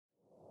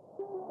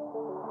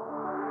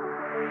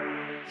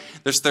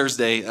this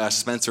Thursday,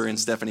 Spencer and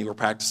Stephanie were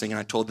practicing, and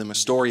I told them a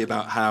story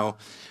about how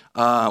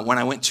when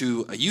I went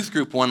to a youth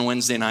group one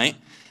Wednesday night,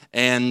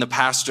 and the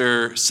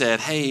pastor said,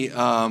 hey,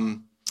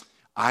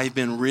 I've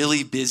been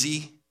really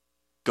busy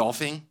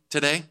golfing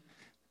today,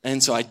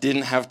 and so I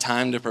didn't have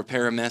time to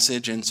prepare a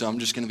message, and so I'm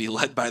just going to be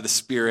led by the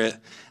Spirit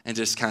and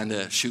just kind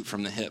of shoot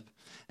from the hip.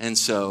 And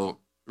so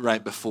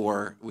right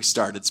before we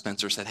started,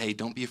 Spencer said, hey,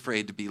 don't be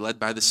afraid to be led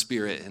by the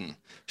Spirit and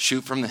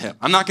shoot from the hip.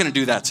 I'm not going to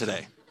do that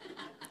today,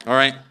 all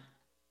right?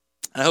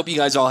 I hope you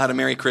guys all had a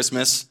Merry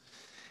Christmas,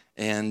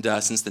 and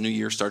since the new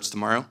year starts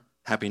tomorrow,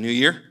 Happy New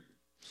Year.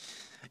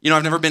 You know,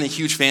 I've never been a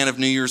huge fan of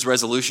New Year's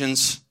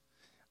resolutions,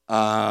 but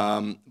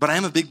I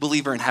am a big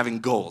believer in having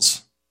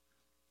goals.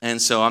 And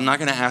so I'm not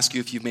going to ask you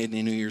if you've made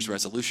any New Year's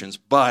resolutions,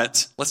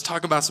 but let's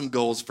talk about some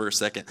goals for a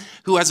second.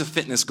 Who has a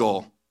fitness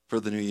goal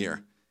for the new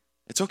year?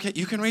 It's okay.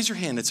 You can raise your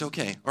hand. It's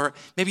okay. Or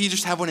maybe you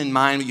just have one in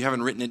mind, but you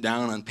haven't written it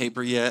down on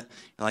paper yet.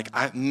 You're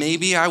like,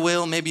 maybe I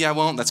will, maybe I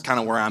won't. That's kind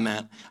of where I'm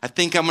at. I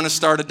think I'm going to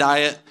start a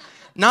diet.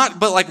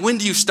 But like, when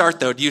do you start,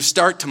 though? Do you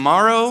start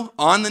tomorrow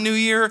on the new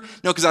year?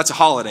 No, because that's a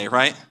holiday,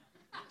 right?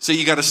 So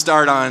you got to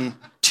start on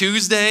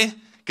Tuesday,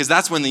 because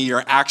that's when the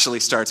year actually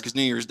starts, because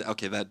New Year's,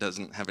 okay, that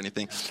doesn't have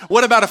anything.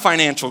 What about a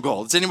financial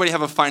goal? Does anybody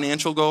have a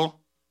financial goal?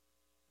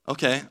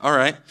 Okay, all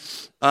right.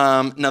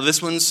 Now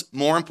this one's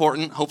more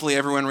important. Hopefully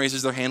everyone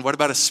raises their hand. What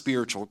about a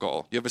spiritual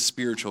goal? You have a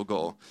spiritual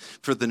goal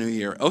for the new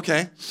year.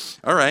 Okay,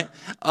 all right.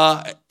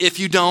 If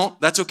you don't,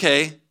 that's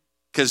okay,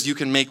 because you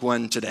can make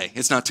one today.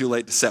 It's not too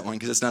late to set one,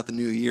 because it's not the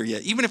new year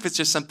yet. Even if it's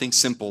just something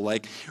simple,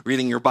 like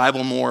reading your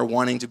Bible more,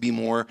 wanting to be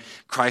more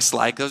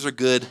Christ-like, those are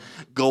good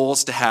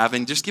goals to have,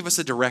 and just give us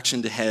a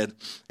direction to head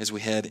as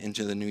we head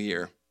into the new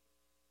year.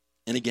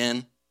 And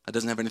again, that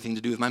doesn't have anything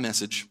to do with my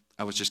message.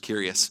 I was just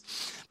curious.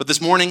 But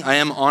this morning, I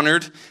am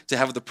honored to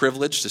have the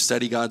privilege to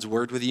study God's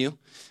Word with you.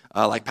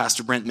 Like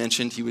Pastor Brent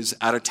mentioned, he was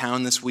out of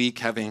town this week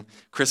having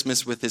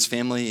Christmas with his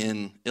family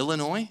in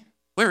Illinois.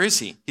 Where is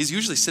he? He's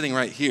usually sitting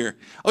right here.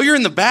 Oh, you're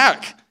in the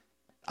back.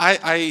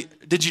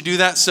 Did you do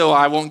that so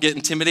I won't get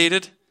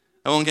intimidated?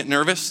 I won't get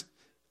nervous?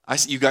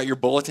 You got your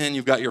bulletin,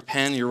 you've got your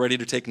pen, you're ready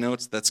to take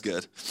notes? That's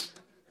good.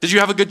 Did you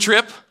have a good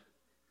trip?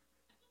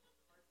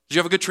 Did you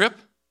have a good trip?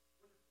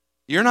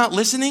 You're not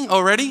listening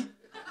already?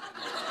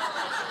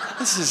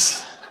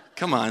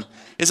 Come on.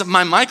 Is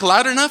my mic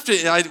loud enough?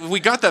 We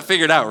got that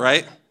figured out,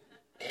 right?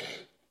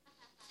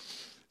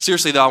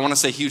 Seriously, though, I want to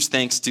say huge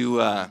thanks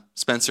to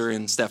Spencer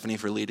and Stephanie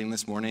for leading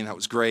this morning. That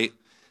was great.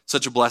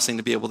 Such a blessing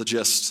to be able to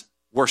just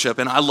worship.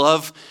 And I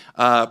love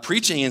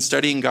preaching and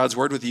studying God's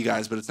Word with you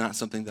guys, but it's not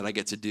something that I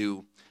get to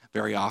do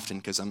very often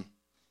because I'm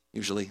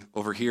usually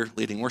over here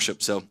leading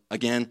worship. So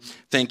again,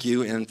 thank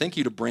you. And thank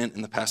you to Brent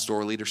and the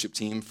pastoral leadership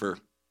team for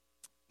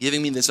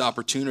giving me this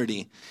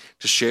opportunity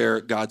to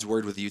share God's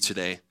Word with you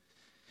today.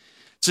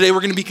 Today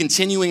we're going to be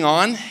continuing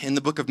on in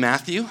the book of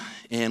Matthew,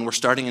 and we're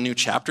starting a new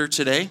chapter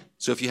today.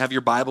 So if you have your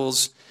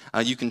Bibles,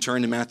 you can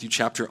turn to Matthew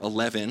chapter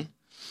 11.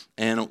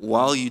 And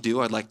while you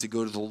do, I'd like to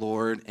go to the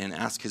Lord and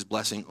ask his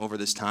blessing over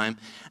this time.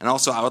 And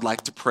also I would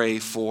like to pray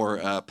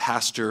for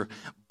Pastor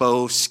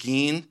Bo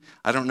Skeen.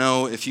 I don't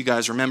know if you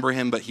guys remember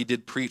him, but he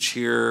did preach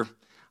here,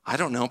 I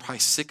don't know, probably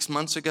 6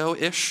 months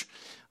ago-ish.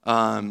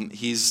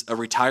 He's a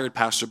retired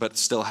pastor, but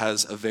still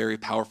has a very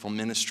powerful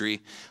ministry.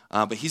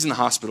 But he's in the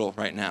hospital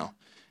right now.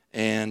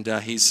 And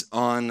he's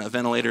on a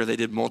ventilator. They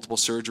did multiple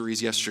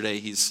surgeries yesterday.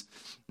 He's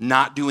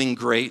not doing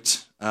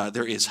great.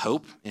 There is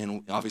hope,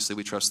 and obviously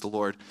we trust the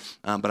Lord.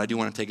 But I do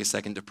want to take a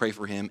second to pray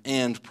for him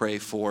and pray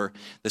for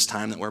this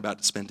time that we're about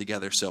to spend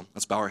together. So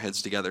let's bow our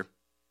heads together.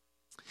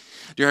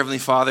 Dear Heavenly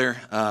Father,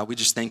 we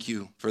just thank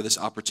you for this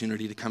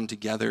opportunity to come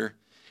together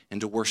and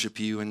to worship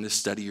you and to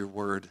study your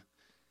word.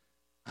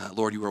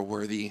 Lord, you are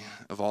worthy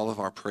of all of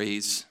our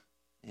praise,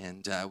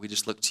 and we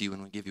just look to you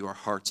and we give you our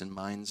hearts and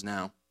minds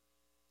now.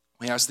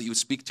 We ask that you would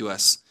speak to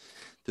us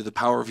through the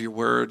power of your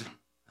word.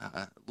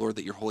 Lord,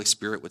 that your Holy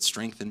Spirit would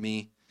strengthen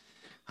me,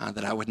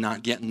 that I would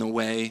not get in the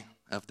way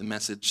of the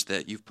message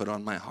that you've put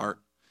on my heart,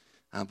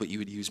 but you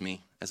would use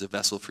me as a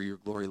vessel for your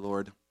glory,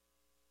 Lord.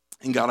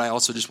 And God, I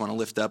also just want to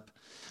lift up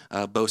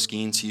Bo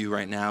Skeen to you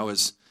right now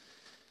as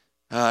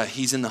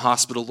he's in the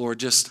hospital. Lord,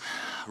 just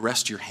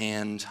rest your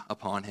hand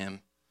upon him.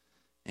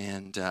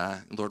 And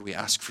Lord, we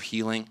ask for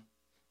healing,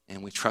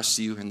 and we trust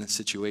you in this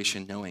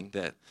situation, knowing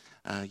that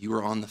you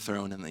are on the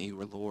throne and that you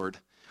are Lord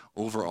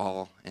over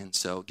all. And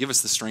so give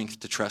us the strength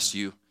to trust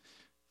you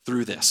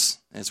through this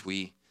as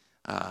we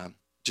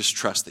just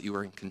trust that you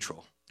are in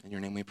control. In your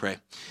name we pray.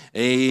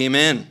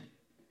 Amen.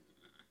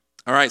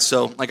 All right,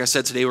 so like I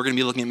said, today we're going to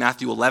be looking at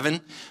Matthew 11. We're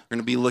going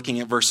to be looking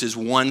at verses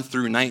 1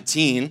 through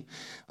 19.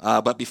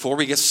 But before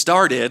we get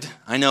started,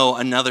 I know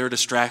another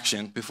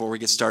distraction before we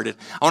get started.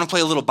 I want to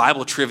play a little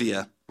Bible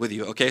trivia with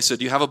you, okay? So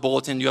do you have a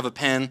bulletin? Do you have a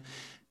pen?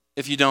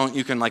 If you don't,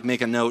 you can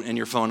make a note in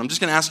your phone. I'm just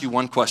going to ask you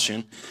one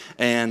question,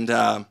 and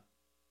I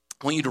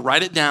want you to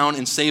write it down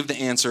and save the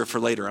answer for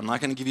later. I'm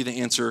not going to give you the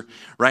answer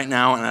right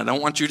now, and I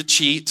don't want you to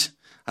cheat.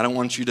 I don't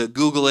want you to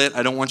Google it.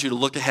 I don't want you to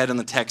look ahead in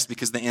the text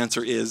because the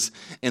answer is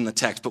in the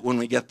text. But when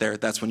we get there,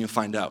 that's when you'll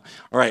find out.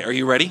 All right, are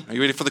you ready? Are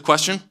you ready for the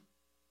question?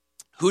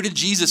 Who did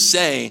Jesus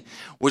say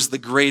was the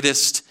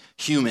greatest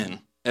human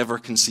ever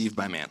conceived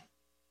by man?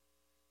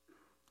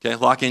 Okay,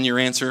 lock in your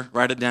answer,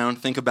 write it down,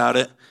 think about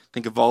it.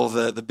 Think of all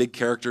of the big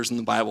characters in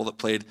the Bible that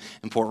played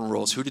important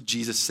roles. Who did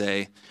Jesus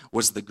say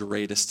was the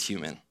greatest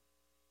human?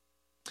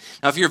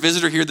 Now, if you're a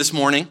visitor here this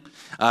morning,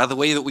 the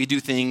way that we do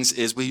things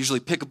is we usually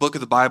pick a book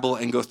of the Bible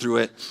and go through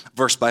it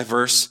verse by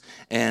verse.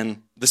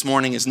 And this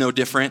morning is no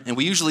different. And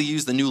we usually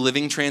use the New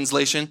Living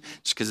Translation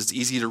just because it's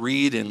easy to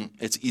read and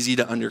it's easy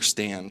to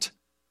understand.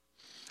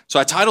 So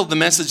I titled the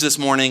message this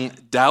morning,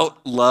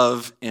 Doubt,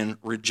 Love, and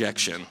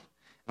Rejection. And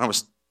I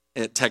was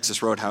at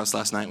Texas Roadhouse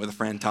last night with a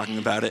friend talking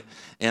about it,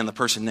 and the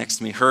person next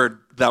to me heard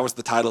that was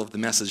the title of the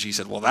message. He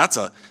said, well, that's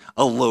a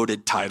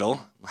loaded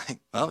title. Like,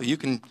 well, you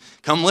can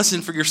come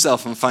listen for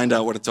yourself and find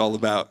out what it's all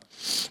about.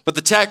 But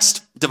the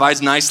text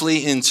divides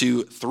nicely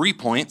into 3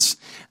 points,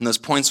 and those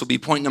points will be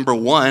point number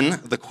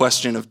 1, the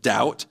question of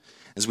doubt,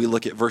 as we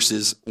look at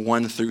verses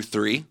 1 through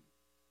 3.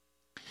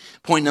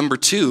 Point number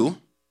 2,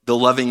 the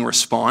loving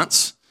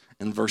response,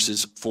 in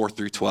verses 4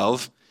 through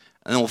 12.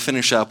 And then we'll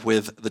finish up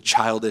with the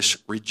childish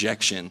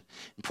rejection.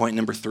 And point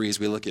number 3 as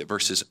we look at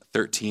verses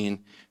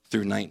 13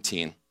 through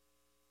 19.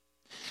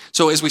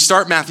 So as we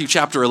start Matthew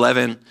chapter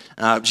 11,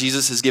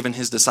 Jesus has given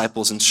his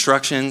disciples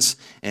instructions,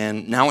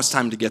 and now it's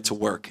time to get to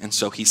work. And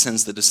so he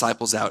sends the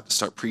disciples out to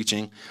start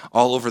preaching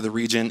all over the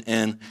region,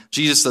 and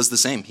Jesus does the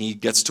same. He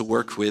gets to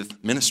work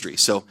with ministry.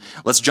 So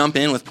let's jump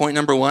in with point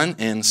number 1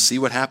 and see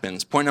what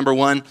happens. Point number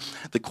 1,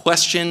 the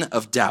question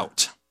of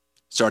doubt.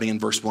 Starting in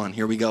verse 1,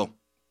 here we go.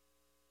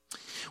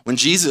 When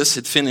Jesus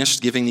had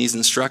finished giving these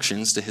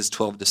instructions to his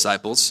 12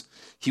 disciples,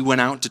 he went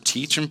out to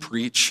teach and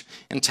preach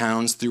in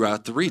towns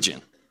throughout the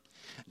region.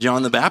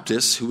 John the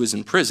Baptist, who was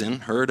in prison,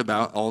 heard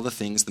about all the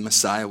things the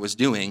Messiah was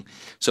doing,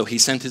 so he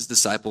sent his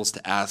disciples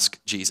to ask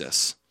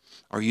Jesus,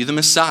 "Are you the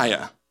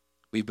Messiah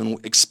we've been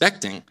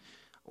expecting,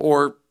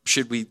 or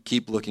should we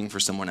keep looking for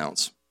someone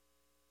else?"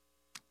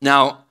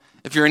 Now,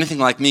 if you're anything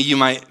like me, you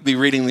might be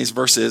reading these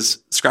verses,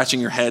 scratching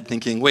your head,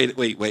 thinking, wait.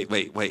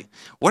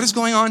 What is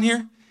going on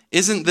here?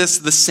 Isn't this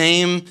the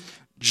same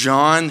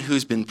John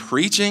who's been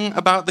preaching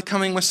about the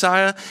coming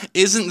Messiah?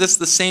 Isn't this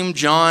the same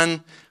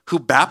John who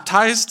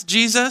baptized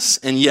Jesus?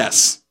 And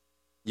yes,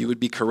 you would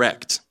be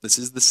correct. This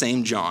is the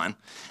same John.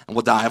 And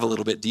we'll dive a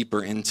little bit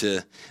deeper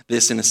into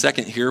this in a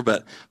second here.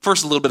 But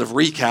first, a little bit of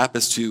recap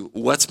as to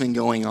what's been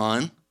going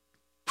on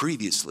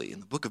previously in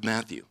the book of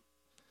Matthew.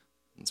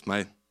 That's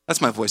my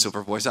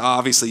voiceover voice.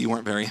 Obviously, you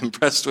weren't very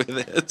impressed with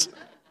it.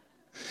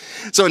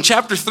 So in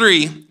chapter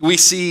 3, we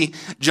see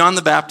John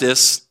the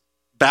Baptist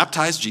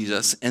baptize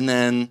Jesus, and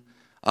then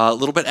a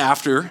little bit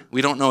after,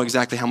 we don't know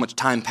exactly how much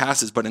time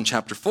passes, but in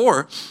chapter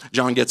 4,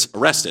 John gets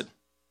arrested.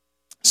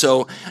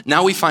 So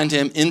now we find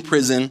him in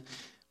prison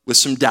with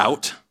some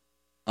doubt,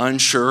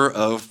 unsure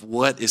of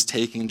what is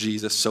taking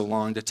Jesus so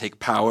long to take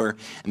power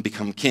and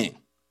become king.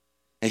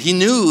 And he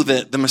knew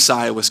that the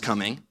Messiah was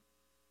coming,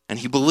 and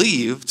he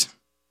believed,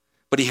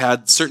 but he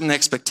had certain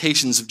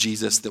expectations of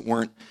Jesus that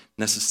weren't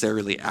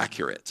necessarily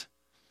accurate.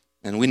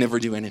 And we never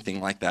do anything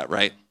like that,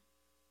 right?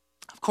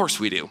 Of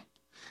course we do.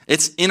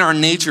 It's in our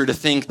nature to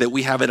think that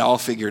we have it all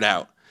figured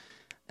out.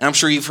 And I'm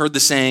sure you've heard the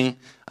saying,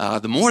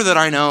 the more that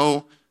I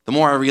know, the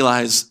more I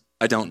realize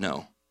I don't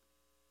know.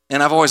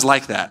 And I've always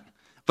liked that.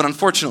 But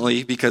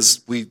unfortunately,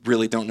 because we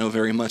really don't know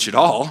very much at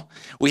all,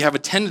 we have a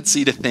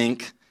tendency to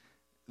think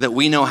that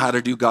we know how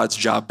to do God's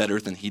job better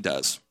than he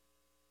does.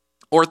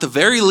 Or at the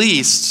very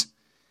least,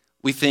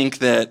 we think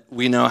that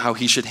we know how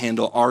he should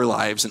handle our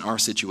lives and our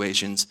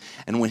situations.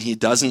 And when he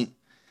doesn't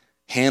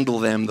handle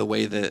them the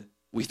way that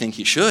we think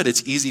he should,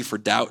 it's easy for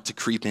doubt to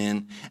creep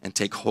in and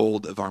take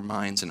hold of our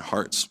minds and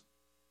hearts.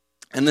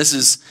 And this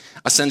is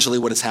essentially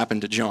what has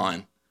happened to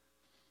John.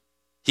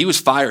 He was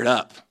fired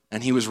up,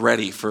 and he was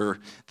ready for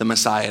the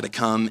Messiah to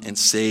come and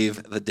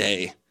save the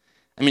day.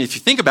 I mean, if you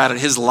think about it,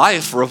 his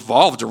life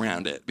revolved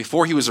around it.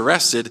 Before he was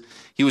arrested,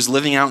 he was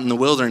living out in the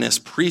wilderness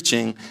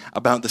preaching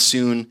about the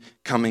soon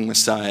coming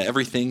Messiah.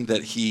 Everything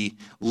that he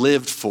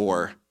lived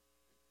for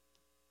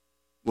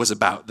was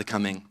about the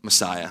coming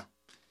Messiah.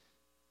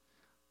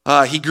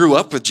 He grew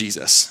up with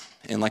Jesus.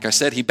 And like I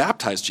said, he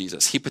baptized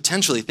Jesus. He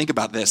potentially, think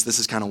about this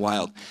is kind of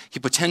wild. He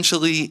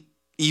potentially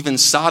even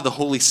saw the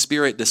Holy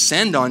Spirit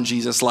descend on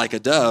Jesus like a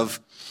dove,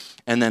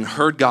 and then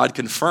heard God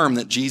confirm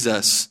that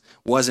Jesus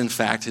was in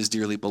fact his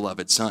dearly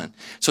beloved son.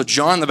 So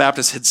John the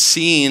Baptist had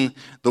seen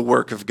the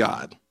work of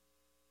God.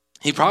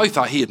 He probably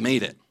thought he had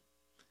made it.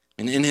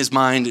 And in his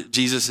mind,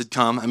 Jesus had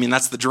come. I mean,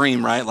 that's the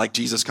dream, right? Like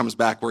Jesus comes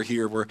back, we're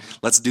here,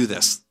 let's do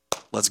this.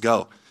 Let's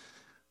go.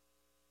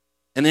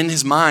 And in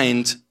his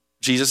mind,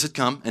 Jesus had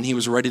come and he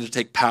was ready to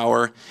take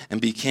power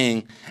and be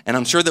king. And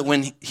I'm sure that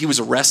when he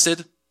was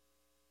arrested,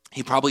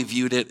 he probably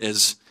viewed it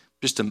as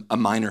just a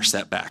minor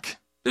setback.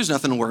 There's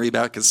nothing to worry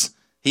about because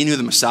he knew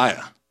the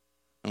Messiah.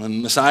 And when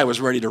the Messiah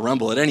was ready to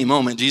rumble at any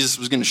moment, Jesus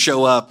was going to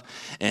show up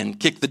and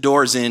kick the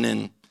doors in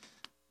and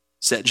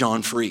set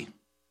John free.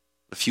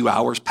 A few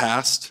hours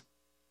passed.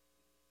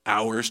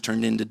 Hours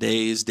turned into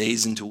days,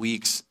 days into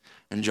weeks,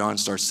 and John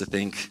starts to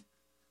think,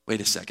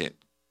 wait a second,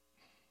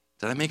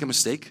 did I make a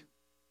mistake?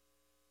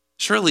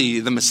 Surely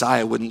the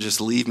Messiah wouldn't just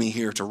leave me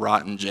here to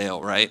rot in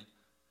jail, right?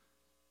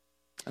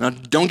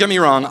 And don't get me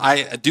wrong,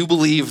 I do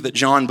believe that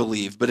John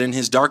believed, but in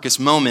his darkest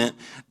moment,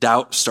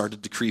 doubt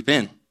started to creep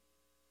in.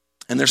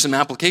 And there's some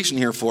application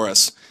here for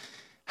us.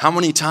 How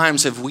many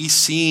times have we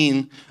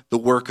seen the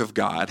work of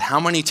God? How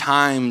many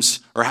times,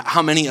 or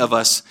how many of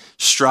us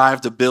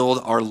strive to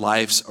build our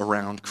lives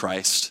around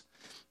Christ?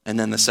 And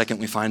then the second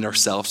we find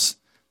ourselves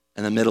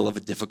in the middle of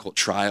a difficult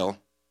trial,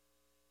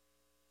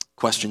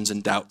 questions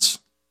and doubts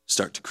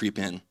start to creep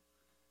in.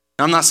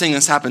 Now, I'm not saying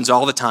this happens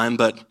all the time,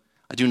 but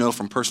I do know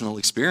from personal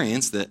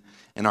experience that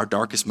in our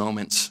darkest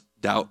moments,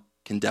 doubt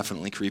can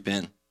definitely creep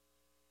in.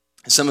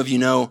 Some of you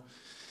know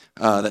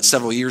that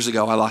several years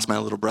ago, I lost my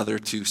little brother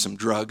to some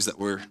drugs that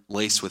were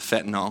laced with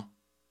fentanyl.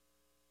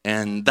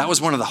 And that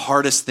was one of the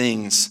hardest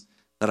things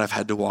that I've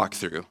had to walk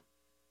through.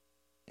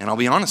 And I'll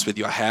be honest with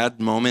you, I had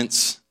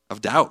moments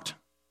of doubt.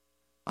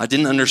 I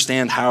didn't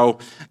understand how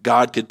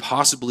God could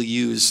possibly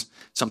use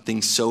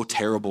something so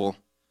terrible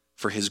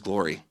for his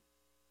glory.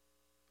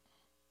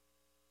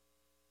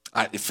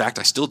 In fact,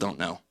 I still don't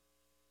know.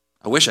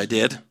 I wish I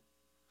did.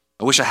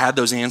 I wish I had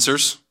those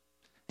answers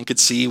and could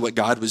see what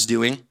God was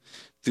doing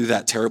through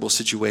that terrible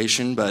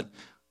situation, but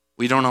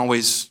we don't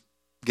always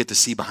get to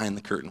see behind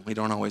the curtain. We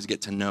don't always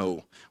get to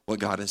know what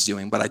God is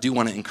doing. But I do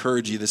want to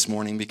encourage you this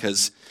morning,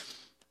 because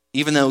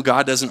even though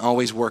God doesn't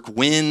always work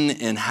when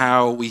and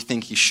how we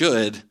think he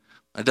should,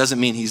 it doesn't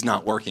mean he's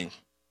not working.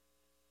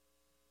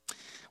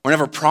 We're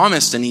never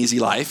promised an easy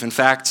life. In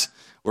fact,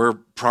 we're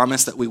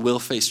promised that we will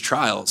face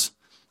trials.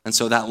 And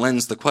so that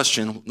lends the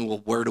question,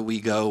 well, where do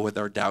we go with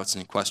our doubts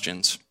and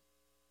questions?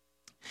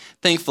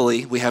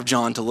 Thankfully, we have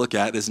John to look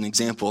at as an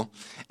example,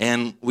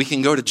 and we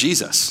can go to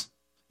Jesus.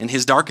 In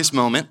his darkest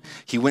moment,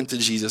 he went to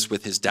Jesus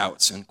with his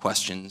doubts and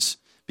questions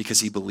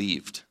because he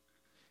believed.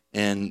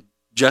 And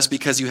just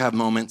because you have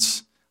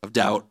moments of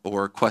doubt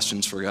or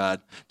questions for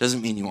God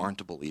doesn't mean you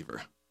aren't a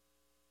believer.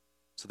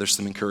 So there's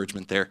some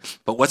encouragement there.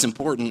 But what's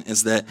important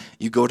is that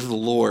you go to the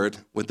Lord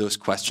with those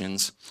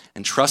questions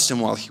and trust him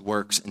while he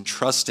works and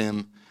trust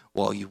him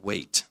while you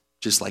wait,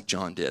 just like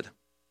John did.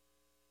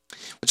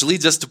 Which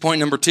leads us to point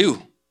number 2,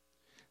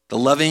 the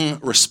loving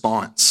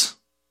response.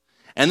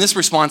 And this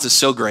response is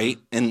so great,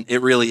 and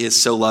it really is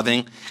so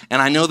loving.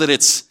 And I know that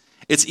it's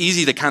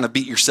easy to kind of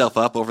beat yourself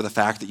up over the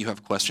fact that you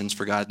have questions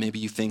for God. Maybe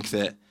you think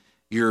that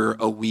you're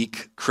a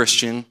weak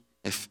Christian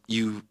if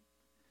you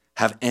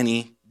have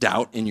any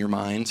doubt in your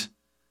mind.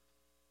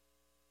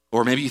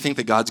 Or maybe you think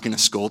that God's going to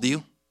scold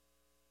you.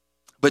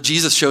 But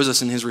Jesus shows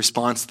us in his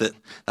response that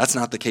that's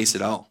not the case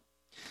at all.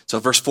 So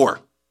verse 4,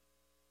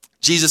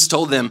 Jesus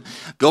told them,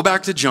 "Go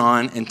back to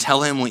John and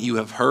tell him what you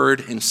have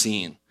heard and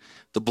seen.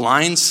 The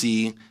blind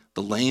see,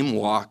 the lame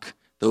walk,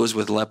 those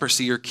with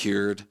leprosy are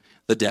cured,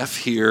 the deaf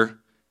hear,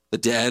 the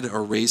dead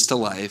are raised to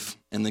life,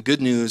 and the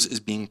good news is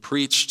being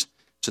preached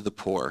to the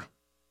poor."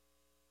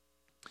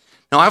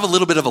 Now, I have a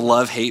little bit of a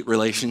love-hate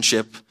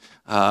relationship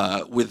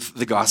with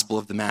the Gospel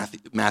of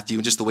Matthew,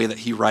 and just the way that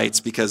he writes,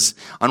 because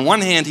on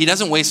one hand, he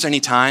doesn't waste any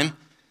time.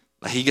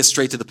 He gets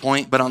straight to the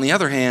point. But on the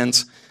other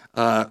hand,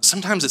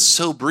 sometimes it's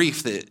so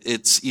brief that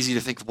it's easy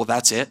to think, well,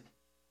 that's it?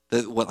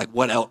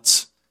 What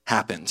else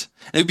happened?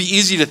 And it would be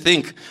easy to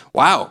think,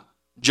 wow,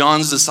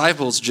 John's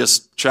disciples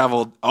just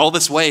traveled all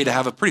this way to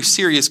have a pretty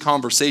serious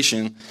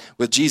conversation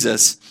with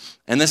Jesus,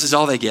 and this is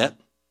all they get.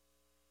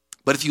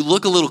 But if you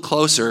look a little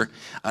closer,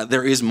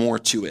 there is more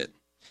to it.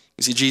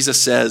 You see,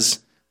 Jesus says,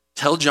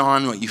 "Tell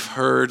John what you've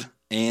heard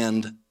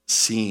and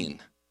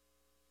seen."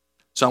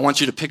 So I want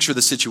you to picture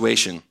the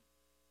situation.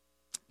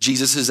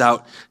 Jesus is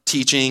out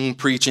teaching,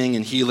 preaching,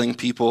 and healing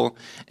people,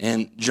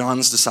 and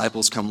John's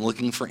disciples come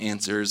looking for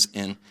answers,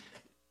 and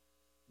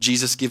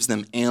Jesus gives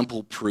them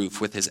ample proof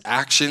with his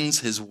actions,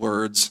 his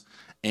words,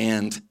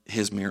 and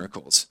his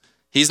miracles.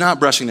 He's not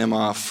brushing them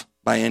off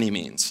by any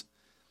means.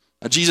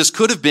 Now, Jesus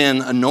could have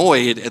been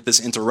annoyed at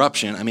this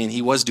interruption. I mean,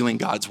 he was doing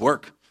God's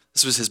work.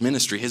 This was his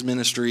ministry. His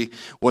ministry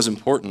was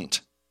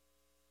important.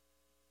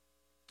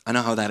 I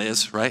know how that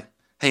is, right?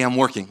 Hey, I'm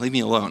working. Leave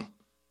me alone.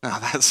 No,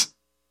 that's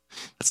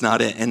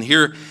not it. And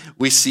here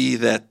we see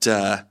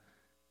that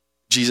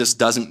Jesus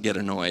doesn't get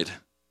annoyed,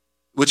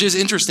 which is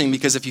interesting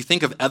because if you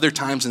think of other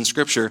times in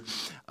Scripture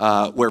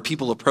where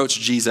people approach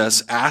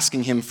Jesus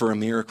asking him for a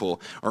miracle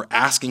or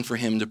asking for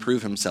him to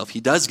prove himself, he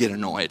does get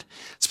annoyed.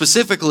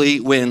 Specifically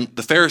when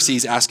the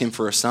Pharisees ask him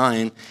for a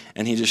sign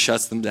and he just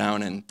shuts them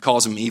down and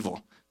calls them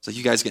evil. So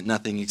you guys get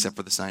nothing except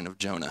for the sign of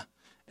Jonah.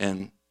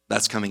 And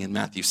that's coming in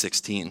Matthew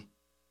 16.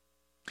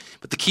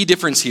 But the key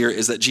difference here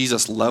is that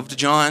Jesus loved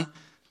John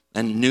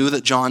and knew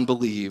that John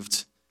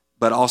believed,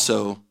 but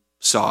also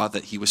saw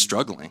that he was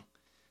struggling.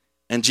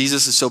 And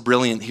Jesus is so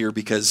brilliant here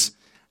because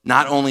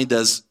not only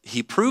does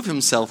he prove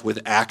himself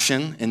with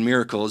action and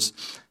miracles,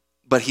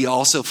 but he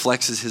also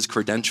flexes his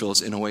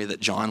credentials in a way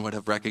that John would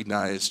have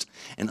recognized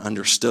and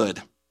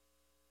understood.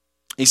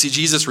 You see,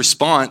 Jesus'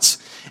 response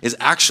is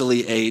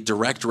actually a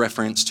direct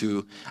reference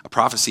to a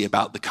prophecy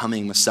about the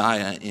coming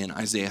Messiah in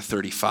Isaiah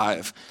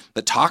 35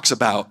 that talks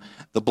about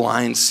the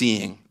blind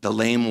seeing, the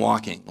lame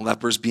walking,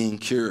 lepers being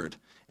cured,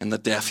 and the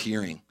deaf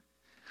hearing.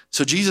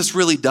 So Jesus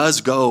really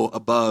does go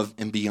above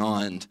and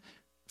beyond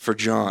for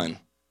John.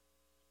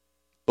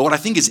 But what I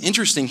think is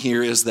interesting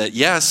here is that,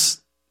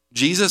 yes,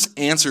 Jesus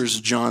answers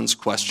John's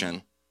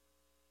question,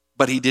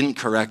 but he didn't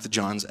correct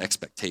John's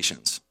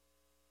expectations.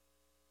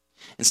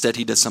 Instead,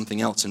 he does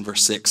something else in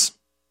verse 6.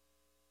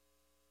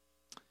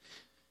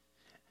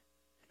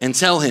 And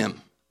tell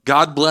him,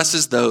 God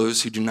blesses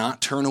those who do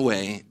not turn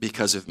away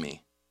because of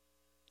me.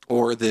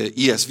 Or the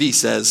ESV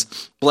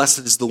says, blessed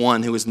is the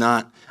one who is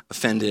not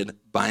offended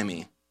by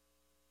me.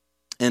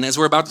 And as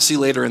we're about to see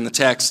later in the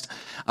text,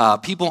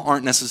 people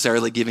aren't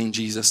necessarily giving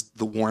Jesus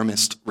the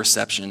warmest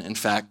reception. In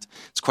fact,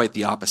 it's quite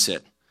the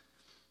opposite.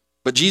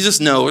 But Jesus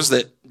knows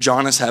that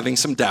John is having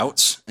some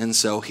doubts, and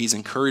so he's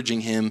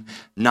encouraging him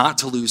not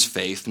to lose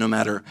faith no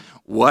matter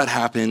what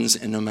happens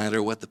and no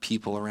matter what the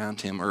people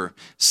around him are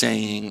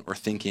saying or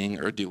thinking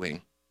or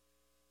doing.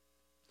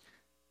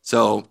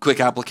 So, quick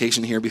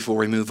application here before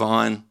we move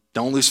on.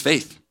 Don't lose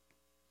faith.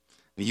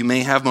 You may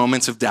have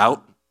moments of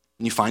doubt,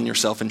 and you find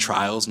yourself in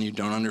trials and you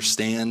don't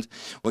understand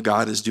what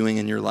God is doing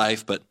in your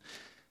life, but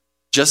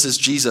just as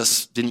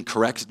Jesus didn't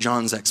correct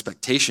John's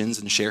expectations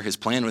and share his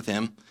plan with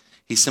him,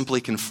 he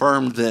simply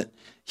confirmed that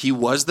he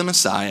was the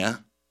Messiah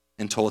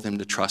and told him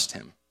to trust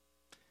him.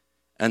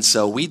 And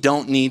so we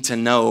don't need to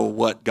know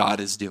what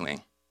God is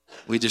doing.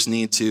 We just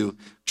need to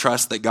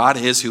trust that God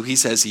is who he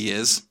says he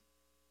is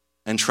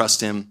and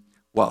trust him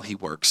while he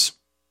works.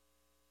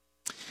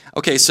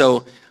 Okay,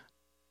 so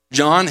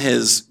John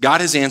has got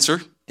his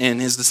answer,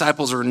 and his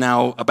disciples are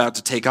now about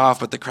to take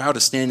off, but the crowd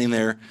is standing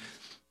there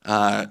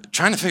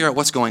trying to figure out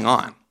what's going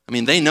on. I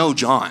mean, they know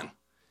John.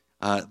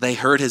 They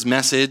heard his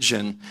message,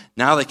 and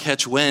now they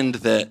catch wind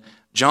that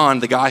John,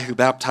 the guy who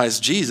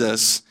baptized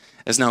Jesus,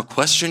 is now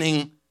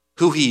questioning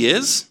who he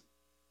is.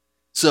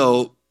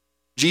 So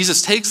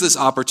Jesus takes this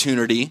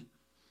opportunity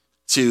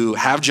to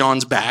have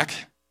John's back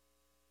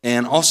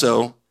and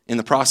also, in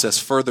the process,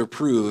 further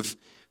prove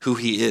who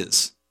he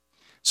is.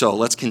 So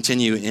let's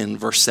continue in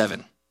verse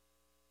 7.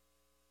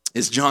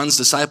 As John's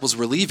disciples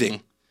were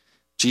leaving,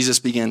 Jesus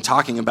began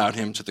talking about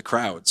him to the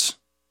crowds.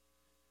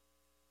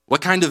 What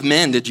kind of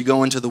men did you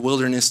go into the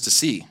wilderness to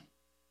see?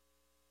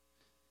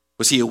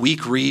 Was he a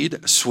weak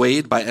reed,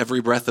 swayed by every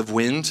breath of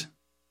wind?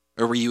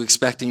 Or were you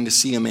expecting to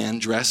see a man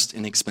dressed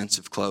in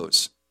expensive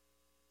clothes?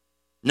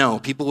 No,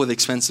 people with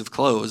expensive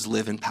clothes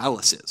live in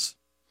palaces.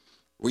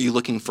 Were you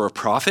looking for a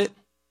prophet?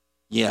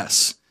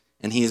 Yes,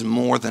 and he is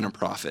more than a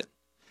prophet.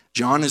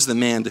 John is the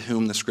man to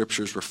whom the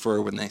scriptures refer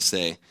when they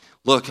say,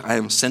 look, I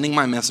am sending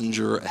my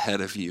messenger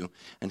ahead of you,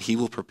 and he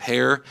will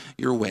prepare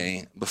your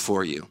way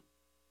before you.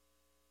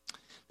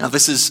 Now,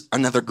 this is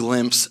another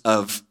glimpse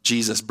of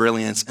Jesus'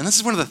 brilliance, and this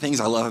is one of the things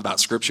I love about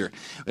Scripture.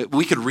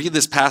 We could read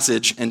this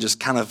passage and just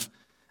kind of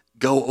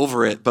go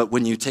over it, but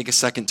when you take a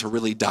second to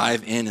really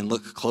dive in and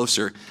look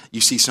closer,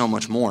 you see so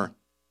much more.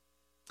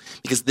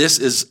 Because this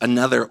is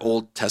another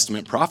Old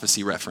Testament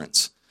prophecy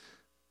reference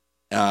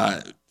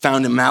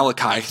found in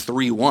Malachi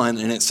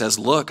 3:1, and it says,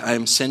 look, I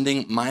am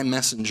sending my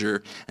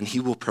messenger, and he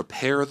will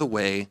prepare the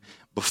way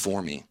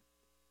before me.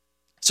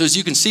 So as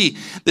you can see,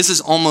 this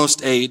is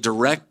almost a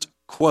direct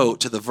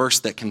quote to the verse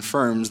that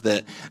confirms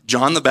that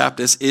John the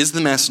Baptist is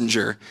the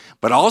messenger,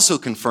 but also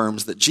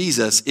confirms that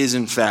Jesus is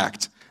in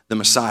fact the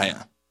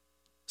Messiah.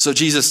 So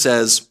Jesus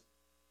says,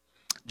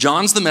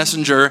 John's the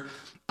messenger,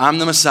 I'm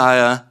the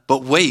Messiah,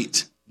 but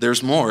wait,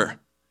 there's more.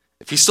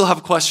 If you still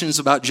have questions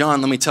about John,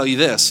 let me tell you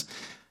this,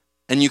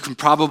 and you can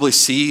probably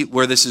see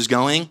where this is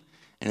going,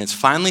 and it's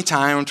finally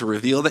time to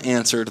reveal the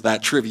answer to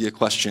that trivia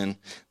question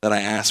that I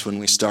asked when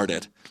we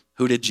started.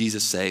 Who did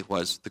Jesus say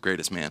was the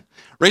greatest man?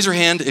 Raise your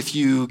hand if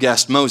you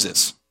guessed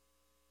Moses.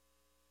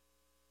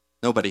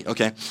 Nobody,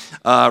 okay.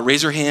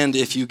 Raise your hand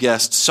if you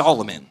guessed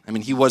Solomon. I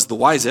mean, he was the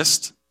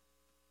wisest.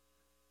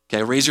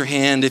 Okay, raise your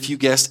hand if you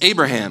guessed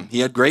Abraham. He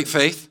had great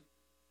faith.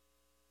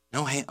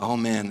 No hand, oh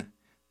man.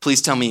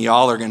 Please tell me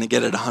y'all are going to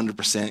get it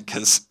 100%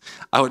 because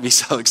I would be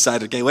so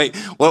excited. Okay, wait,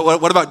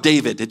 what about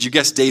David? Did you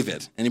guess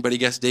David? Anybody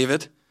guess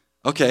David?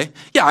 Okay,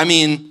 yeah, I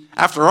mean,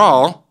 after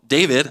all,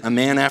 David, a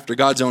man after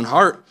God's own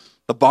heart,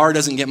 the bar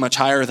doesn't get much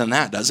higher than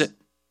that, does it?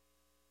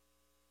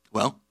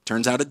 Well,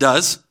 turns out it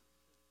does.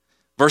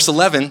 Verse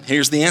 11,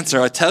 here's the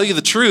answer. I tell you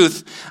the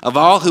truth, of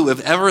all who have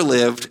ever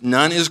lived,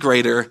 none is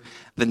greater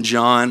than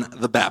John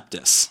the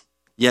Baptist.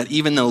 Yet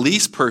even the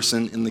least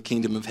person in the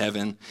kingdom of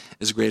heaven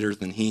is greater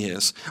than he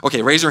is.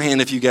 Okay, raise your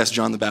hand if you guessed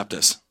John the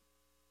Baptist.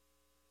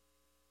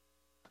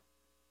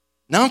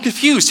 Now I'm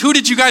confused. Who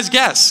did you guys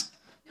guess?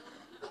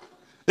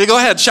 Hey, go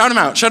ahead, shout them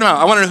out.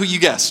 I want to know who you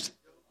guessed.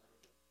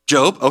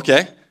 Job,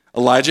 okay.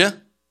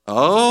 Elijah?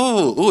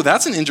 Oh,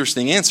 that's an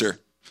interesting answer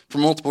for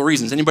multiple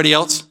reasons. Anybody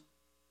else?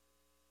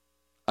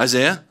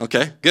 Isaiah?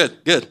 Okay,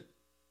 good.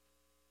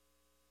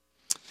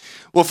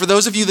 Well, for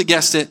those of you that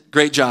guessed it,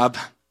 great job.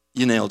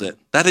 You nailed it.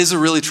 That is a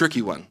really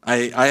tricky one.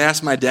 I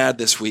asked my dad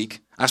this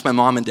week. I asked my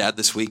mom and dad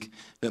this week.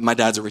 My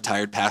dad's a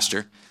retired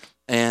pastor,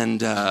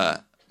 and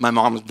my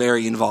mom was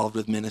very involved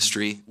with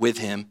ministry with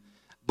him.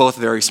 Both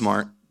very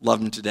smart,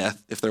 love him to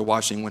death. If they're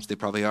watching, which they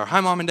probably are. Hi,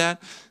 Mom and Dad.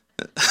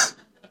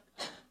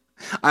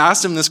 I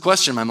asked him this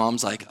question. My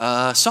mom's like,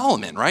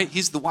 Solomon, right?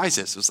 He's the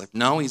wisest. I was like,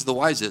 no, he's the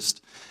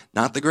wisest,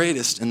 not the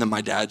greatest. And then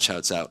my dad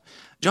shouts out,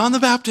 John the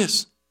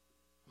Baptist.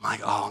 I'm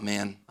like, oh,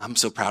 man, I'm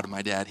so proud of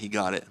my dad. He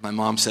got it. My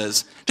mom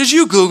says, did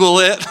you Google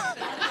it?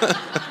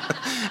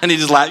 And he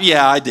just laughed.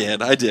 Yeah, I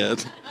did. I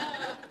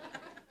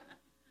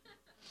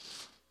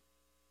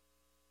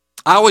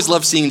always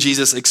love seeing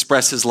Jesus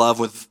express his love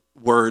with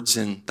words,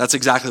 and that's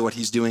exactly what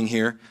he's doing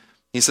here.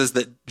 He says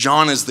that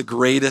John is the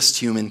greatest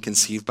human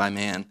conceived by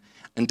man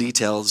and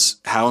details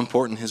how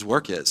important his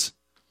work is.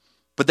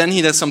 But then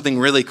he does something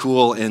really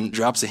cool and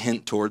drops a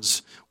hint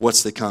towards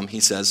what's to come. He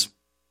says,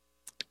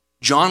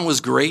 John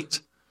was great,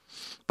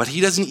 but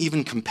he doesn't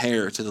even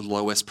compare to the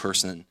lowest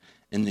person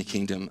in the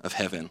kingdom of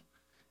heaven.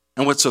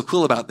 And what's so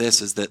cool about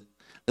this is that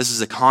this is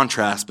a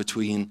contrast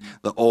between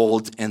the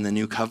old and the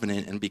new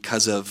covenant, and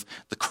because of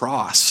the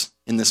cross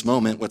in this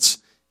moment,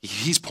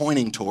 he's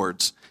pointing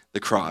towards the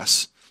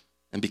cross.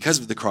 And because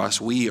of the cross,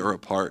 we are a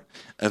part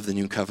of the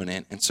new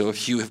covenant. And so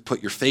if you have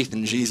put your faith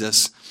in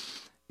Jesus,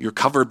 you're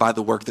covered by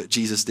the work that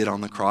Jesus did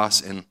on the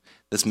cross, and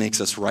this makes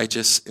us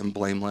righteous and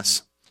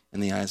blameless in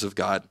the eyes of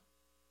God.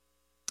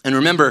 And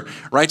remember,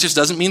 righteous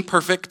doesn't mean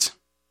perfect.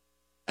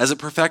 As a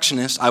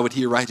perfectionist, I would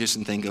hear righteous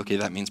and think, okay,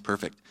 that means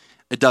perfect.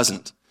 It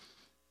doesn't.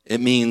 It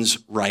means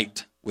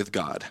right with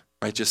God.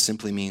 Righteous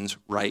simply means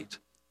right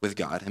with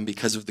God. And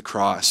because of the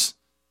cross,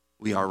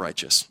 we are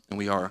righteous and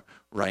we are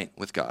right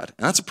with God.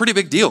 And that's a pretty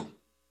big deal,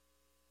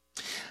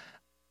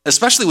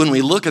 especially when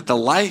we look at the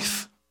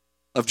life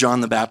of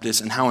John the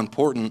Baptist and how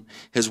important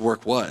his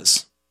work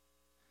was.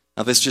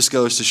 Now, this just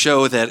goes to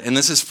show that, and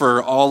this is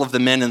for all of the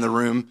men in the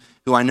room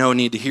who I know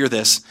need to hear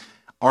this,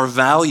 our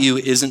value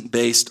isn't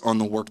based on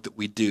the work that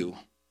we do,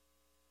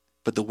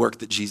 but the work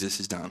that Jesus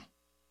has done.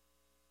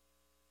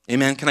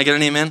 Amen? Can I get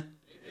an amen?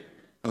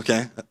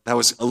 Okay, that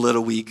was a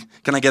little weak.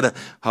 Can I get a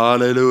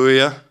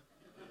hallelujah?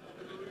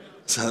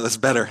 So that's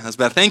better.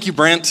 Thank you,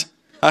 Brent.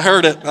 I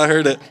heard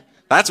it.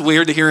 That's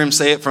weird to hear him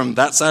say it from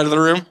that side of the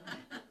room.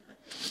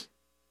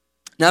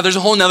 Now, there's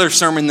a whole nother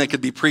sermon that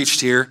could be preached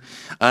here,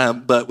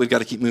 but we've got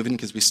to keep moving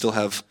because we still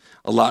have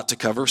a lot to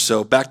cover.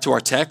 So back to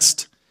our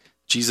text.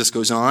 Jesus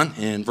goes on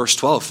in verse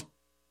 12.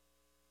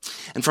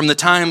 And from the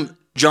time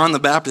John the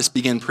Baptist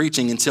began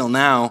preaching until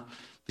now,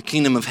 the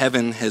kingdom of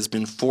heaven has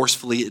been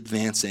forcefully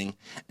advancing,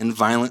 and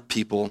violent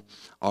people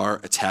are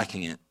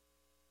attacking it.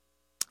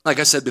 Like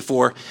I said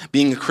before,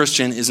 being a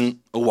Christian isn't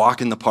a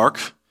walk in the park,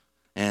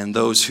 and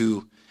those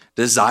who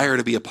desire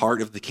to be a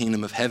part of the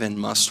kingdom of heaven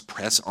must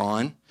press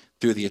on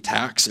through the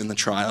attacks and the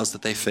trials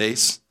that they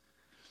face.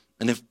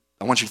 And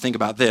I want you to think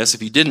about this.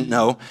 If you didn't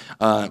know,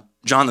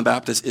 John the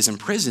Baptist is in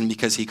prison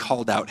because he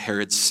called out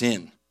Herod's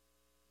sin.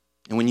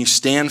 And when you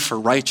stand for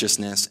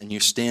righteousness and you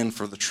stand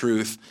for the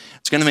truth,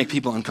 it's going to make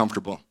people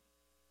uncomfortable.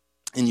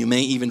 And you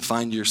may even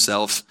find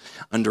yourself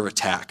under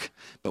attack.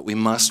 But we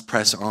must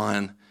press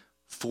on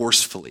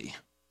forcefully.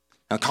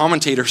 Now,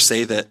 commentators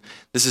say that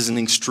this is an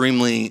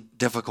extremely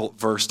difficult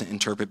verse to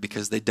interpret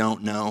because they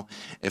don't know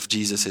if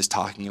Jesus is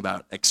talking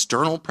about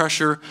external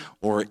pressure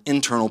or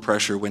internal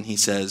pressure when he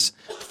says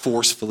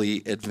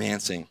forcefully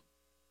advancing.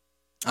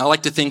 I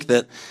like to think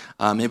that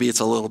maybe it's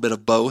a little bit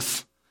of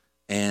both,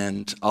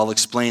 and I'll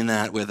explain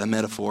that with a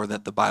metaphor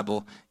that the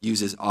Bible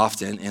uses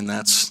often, and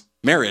that's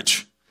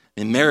marriage.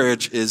 And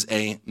marriage is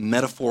a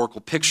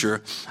metaphorical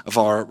picture of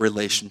our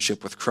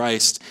relationship with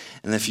Christ.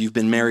 And if you've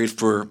been married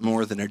for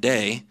more than a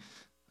day,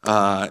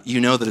 you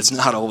know that it's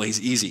not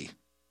always easy.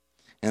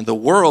 And the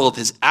world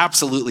has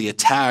absolutely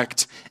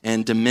attacked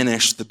and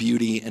diminished the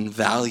beauty and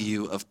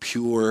value of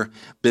pure,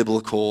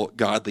 biblical,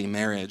 godly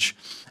marriage.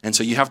 And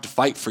so you have to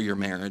fight for your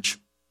marriage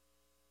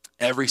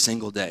every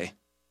single day.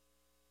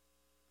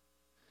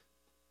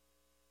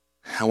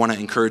 I want to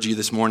encourage you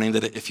this morning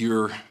that if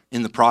you're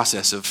in the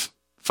process of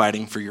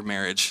fighting for your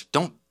marriage,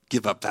 don't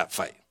give up that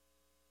fight.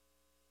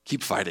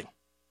 Keep fighting.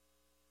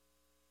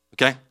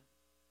 Okay?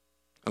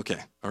 Okay,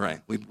 all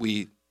right.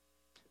 We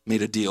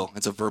made a deal.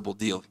 It's a verbal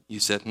deal. You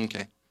said,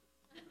 okay.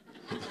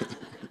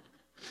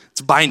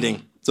 It's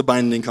binding. It's a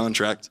binding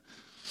contract.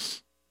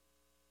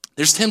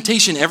 There's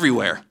temptation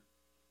everywhere,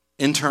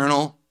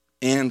 internal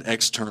and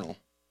external.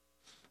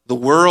 The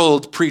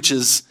world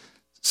preaches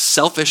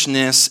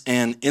selfishness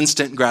and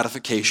instant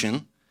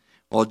gratification,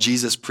 while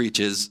Jesus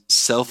preaches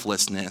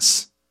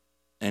selflessness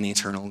and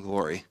eternal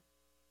glory.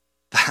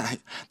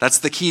 That's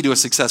the key to a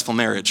successful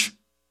marriage.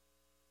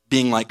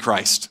 Being like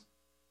Christ.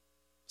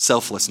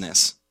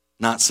 Selflessness,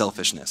 not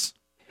selfishness.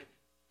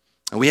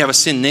 And we have a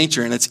sin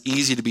nature, and it's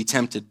easy to be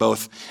tempted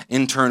both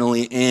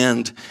internally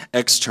and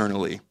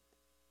externally.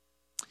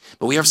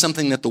 But we have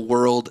something that the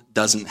world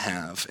doesn't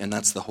have, and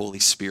that's the Holy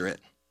Spirit.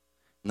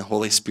 And the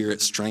Holy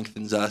Spirit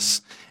strengthens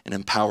us and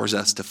empowers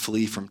us to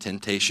flee from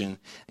temptation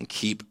and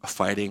keep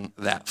fighting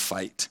that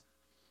fight.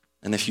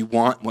 And if you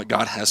want what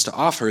God has to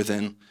offer,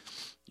 then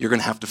you're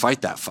going to have to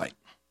fight that fight.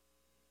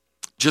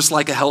 Just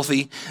like a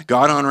healthy,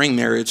 God-honoring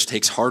marriage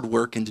takes hard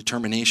work and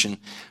determination,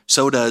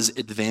 so does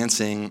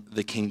advancing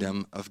the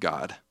kingdom of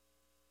God.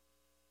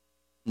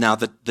 Now,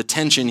 the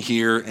tension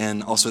here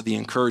and also the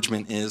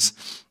encouragement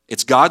is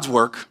it's God's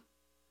work,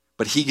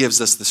 but he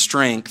gives us the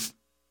strength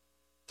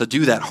to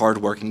do that hard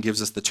work and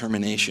gives us the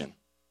determination.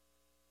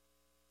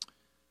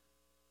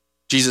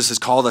 Jesus has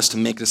called us to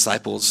make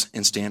disciples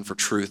and stand for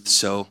truth,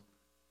 so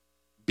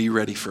be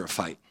ready for a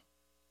fight.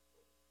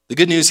 The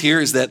good news here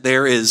is that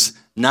there is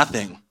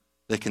nothing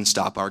that can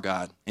stop our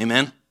God.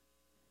 Amen?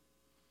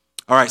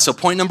 All right, so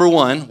point number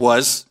 1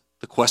 was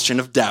the question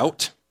of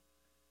doubt.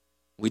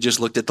 We just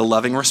looked at the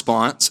loving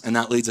response, and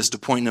that leads us to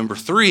point number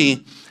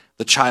 3,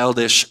 the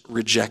childish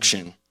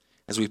rejection,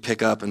 as we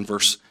pick up in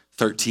verse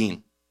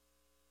 13.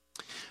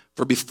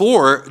 For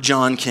before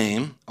John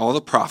came, all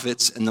the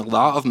prophets and the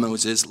law of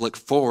Moses looked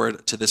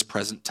forward to this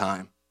present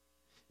time.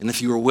 And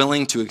if you are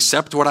willing to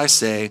accept what I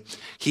say,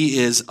 he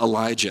is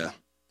Elijah,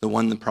 the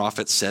one the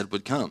prophets said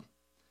would come.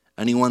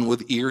 Anyone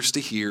with ears to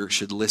hear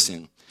should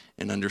listen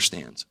and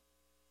understand.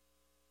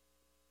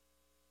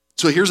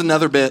 So here's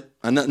another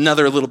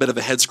little bit of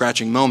a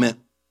head-scratching moment.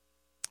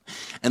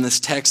 And this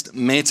text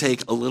may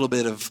take a little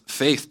bit of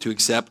faith to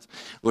accept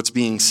what's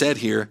being said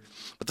here.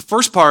 But the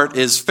first part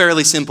is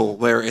fairly simple,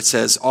 where it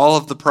says, all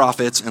of the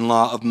prophets and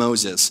law of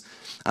Moses.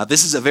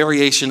 This is a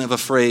variation of a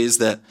phrase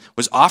that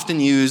was often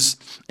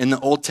used in the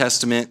Old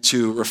Testament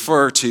to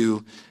refer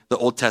to the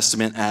Old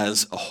Testament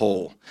as a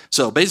whole.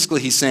 So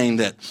basically he's saying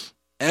that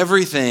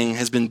everything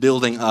has been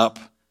building up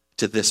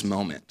to this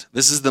moment.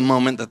 This is the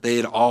moment that they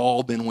had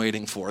all been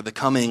waiting for, the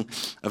coming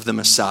of the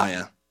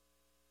Messiah.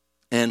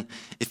 And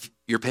if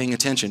you're paying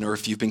attention, or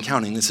if you've been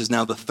counting, this is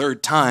now the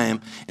 3rd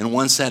time in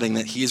one setting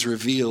that he's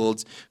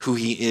revealed who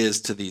he is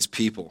to these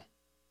people.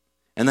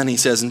 And then he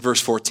says in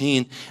verse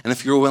 14, and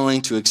if you're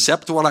willing to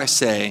accept what I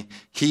say,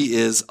 he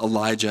is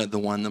Elijah, the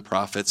one the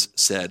prophets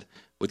said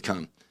would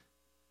come.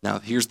 Now,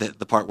 here's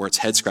the part where it's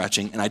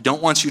head-scratching, and I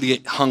don't want you to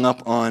get hung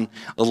up on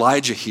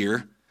Elijah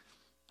here.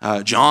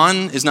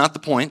 John is not the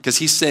point, because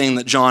he's saying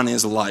that John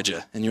is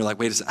Elijah. And you're like,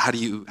 wait a second, how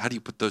do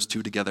you put those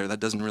two together? That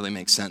doesn't really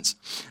make sense.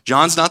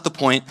 John's not the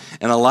point,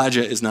 and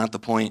Elijah is not the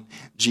point.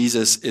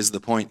 Jesus is the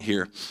point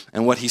here.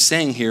 And what he's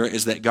saying here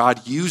is that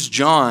God used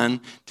John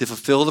to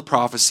fulfill the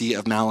prophecy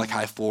of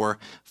Malachi 4,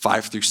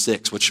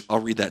 5-6, which I'll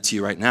read that to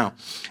you right now.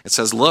 It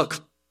says, look,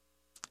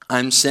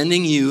 I'm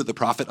sending you the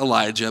prophet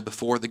Elijah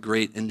before the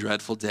great and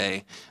dreadful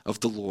day of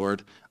the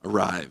Lord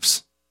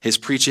arrives. His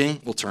preaching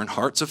will turn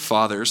hearts of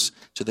fathers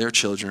to their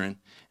children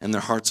and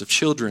their hearts of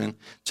children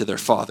to their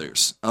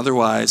fathers.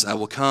 Otherwise, I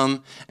will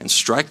come and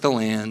strike the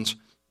land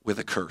with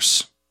a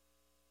curse.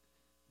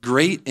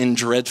 Great and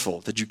dreadful.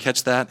 Did you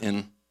catch that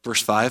in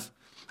verse 5?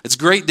 It's a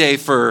great day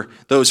for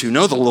those who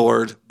know the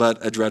Lord,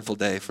 but a dreadful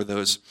day for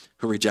those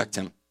who reject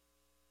him.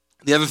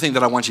 The other thing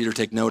that I want you to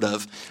take note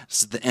of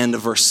is at the end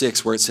of verse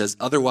 6, where it says,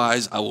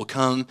 otherwise, I will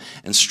come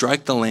and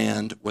strike the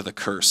land with a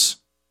curse.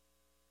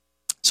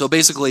 So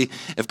basically,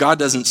 if God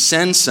doesn't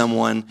send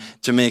someone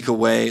to make a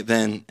way,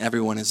 then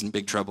everyone is in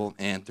big trouble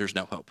and there's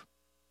no hope.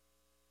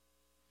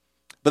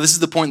 But this is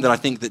the point that I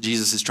think that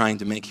Jesus is trying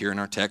to make here in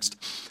our text.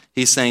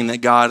 He's saying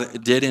that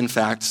God did in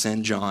fact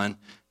send John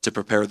to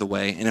prepare the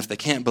way. And if they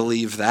can't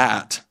believe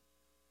that,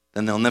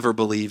 then they'll never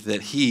believe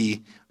that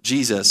he,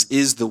 Jesus,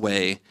 is the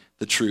way,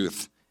 the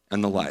truth,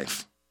 and the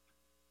life.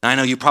 Now, I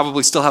know you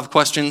probably still have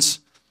questions.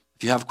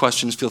 If you have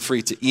questions, feel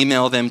free to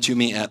email them to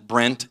me at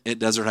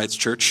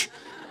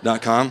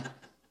brent@desertheightschurch.com.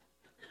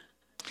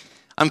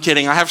 I'm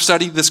kidding. I have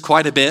studied this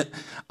quite a bit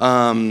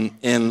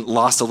and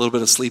lost a little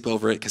bit of sleep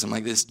over it because I'm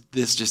like,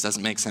 this just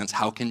doesn't make sense.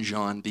 How can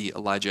John be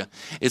Elijah?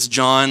 It's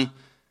John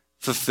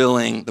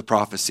fulfilling the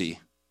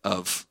prophecy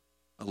of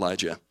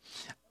Elijah,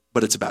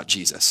 but it's about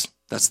Jesus.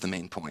 That's the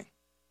main point.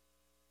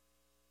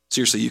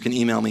 Seriously, you can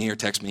email me or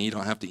text me. You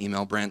don't have to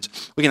email Brent.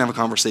 We can have a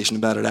conversation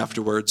about it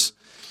afterwards.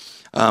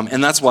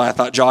 And that's why I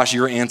thought, Josh,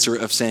 your answer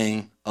of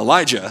saying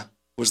Elijah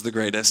was the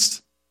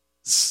greatest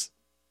is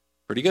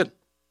pretty good,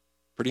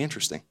 pretty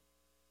interesting.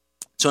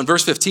 So in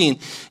verse 15,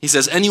 he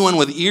says, anyone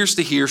with ears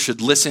to hear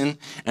should listen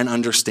and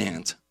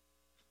understand.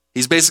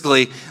 He's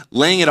basically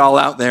laying it all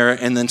out there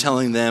and then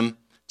telling them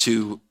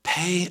to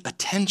pay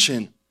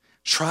attention,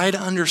 try to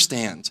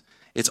understand.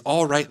 It's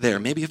all right there.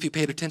 Maybe if you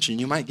paid attention,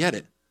 you might get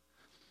it.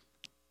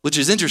 Which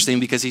is interesting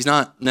because he's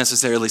not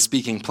necessarily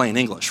speaking plain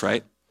English,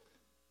 right?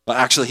 Well,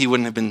 actually, he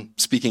wouldn't have been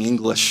speaking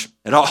English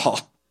at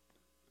all.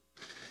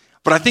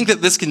 But I think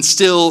that this can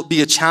still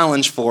be a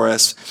challenge for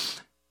us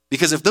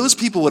because if those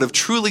people would have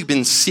truly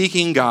been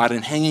seeking God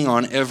and hanging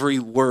on every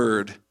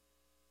word,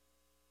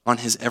 on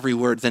his every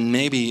word, then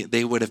maybe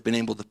they would have been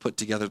able to put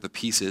together the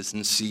pieces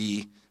and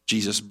see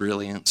Jesus'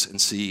 brilliance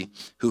and see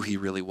who he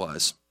really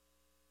was.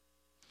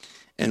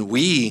 And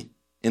we,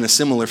 in a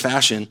similar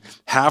fashion,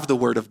 have the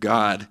word of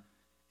God.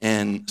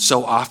 And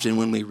so often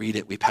when we read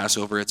it, we pass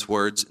over its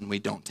words and we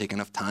don't take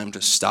enough time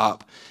to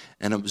stop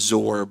and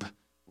absorb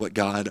what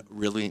God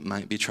really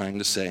might be trying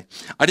to say.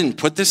 I didn't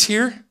put this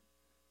here.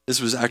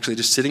 This was actually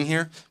just sitting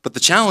here. But the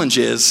challenge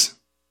is,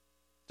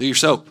 do your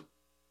soap,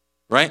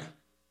 right?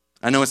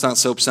 I know it's not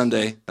Soap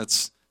Sunday.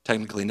 That's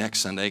technically next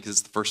Sunday because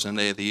it's the first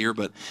Sunday of the year.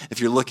 But if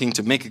you're looking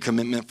to make a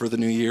commitment for the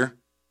new year,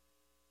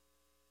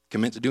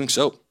 commit to doing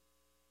soap.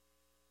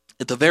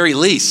 At the very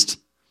least,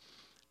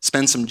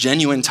 spend some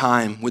genuine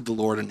time with the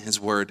Lord and his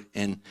word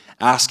and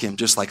ask him,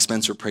 just like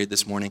Spencer prayed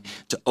this morning,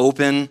 to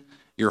open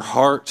your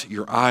heart,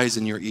 your eyes,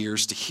 and your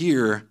ears to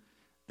hear,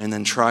 and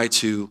then try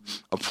to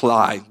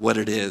apply what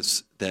it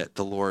is that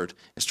the Lord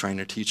is trying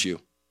to teach you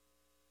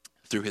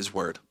through his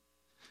word.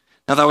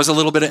 Now, that was a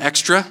little bit of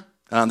extra.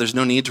 There's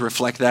no need to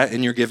reflect that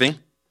in your giving.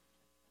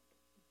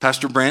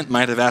 Pastor Brent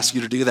might have asked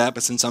you to do that,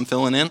 but since I'm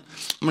filling in, I'm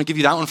going to give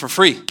you that one for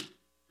free.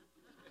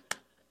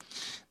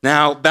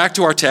 Now, back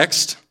to our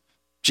text.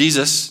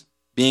 Jesus,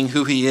 being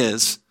who he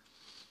is,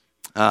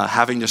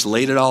 having just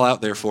laid it all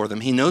out there for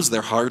them, he knows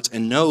their hearts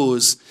and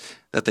knows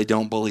that they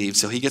don't believe.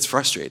 So he gets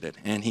frustrated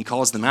and he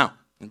calls them out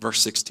in verse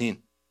 16.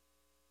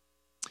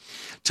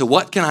 To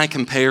what can I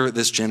compare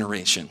this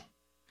generation?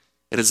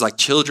 It is like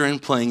children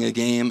playing a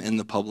game in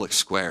the public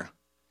square.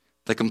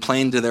 They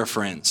complain to their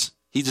friends.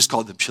 He just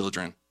called them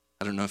children.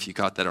 I don't know if you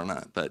caught that or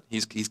not, but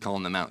he's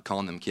calling them out,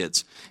 calling them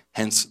kids.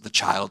 Hence the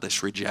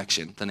childish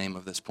rejection, the name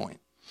of this point.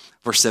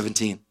 Verse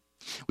 17.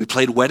 We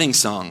played wedding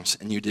songs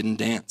and you didn't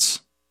dance.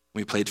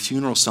 We played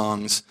funeral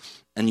songs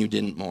and you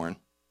didn't mourn.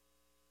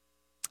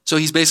 So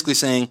he's basically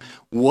saying,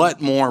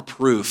 what more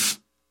proof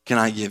can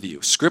I give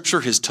you?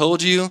 Scripture has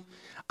told you,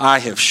 I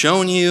have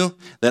shown you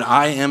that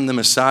I am the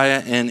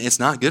Messiah, and it's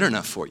not good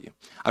enough for you.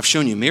 I've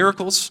shown you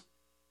miracles.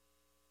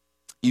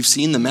 You've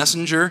seen the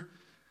messenger,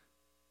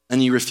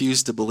 and you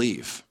refuse to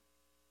believe.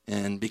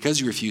 And because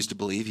you refuse to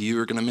believe, you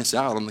are going to miss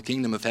out on the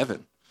kingdom of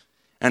heaven.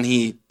 And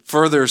he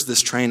furthers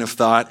this train of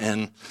thought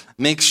and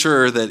makes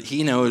sure that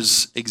he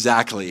knows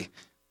exactly,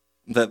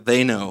 that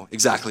they know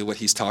exactly what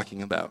he's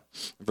talking about.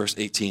 Verse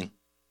 18.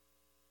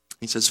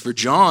 He says, for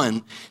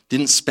John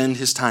didn't spend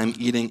his time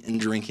eating and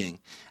drinking.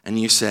 And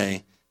you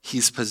say,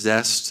 he's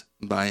possessed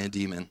by a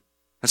demon.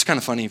 That's kind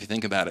of funny if you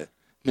think about it.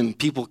 I mean,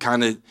 people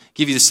kind of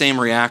give you the same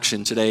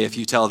reaction today if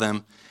you tell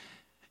them,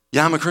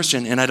 yeah, I'm a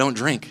Christian and I don't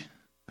drink.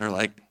 They're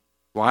like,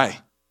 why?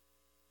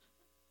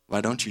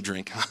 Why don't you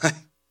drink?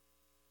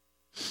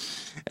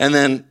 And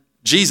then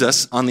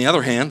Jesus, on the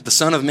other hand, the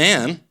Son of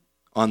Man,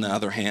 on the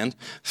other hand,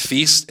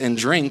 feasts and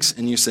drinks,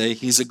 and you say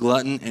he's a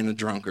glutton and a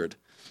drunkard,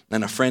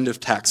 and a friend of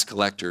tax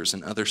collectors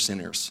and other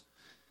sinners.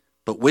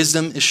 But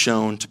wisdom is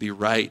shown to be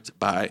right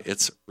by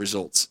its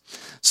results.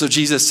 So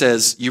Jesus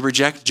says, you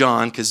reject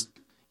John because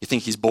you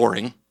think he's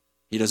boring.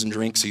 He doesn't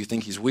drink, so you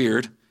think he's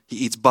weird. He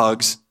eats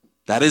bugs.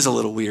 That is a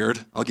little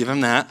weird. I'll give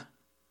him that.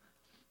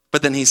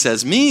 But then he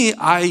says, me,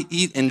 I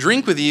eat and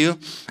drink with you,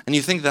 and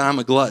you think that I'm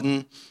a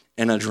glutton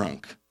and a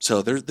drunk.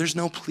 So there's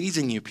no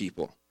pleasing you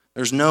people.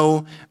 There's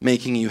no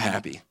making you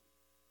happy.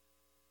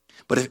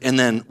 And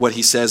then what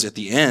he says at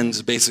the end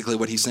is basically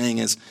what he's saying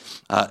is,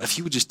 if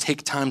you would just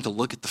take time to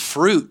look at the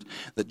fruit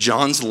that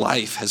John's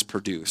life has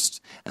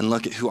produced and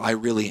look at who I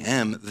really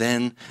am,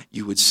 then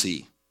you would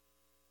see.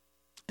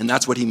 And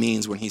that's what he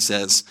means when he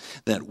says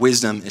that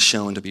wisdom is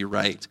shown to be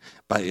right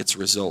by its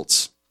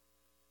results.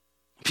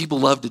 People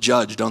love to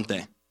judge, don't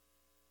they?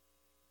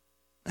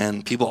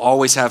 And people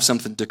always have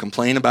something to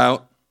complain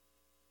about.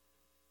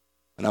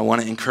 And I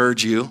want to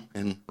encourage you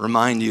and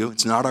remind you,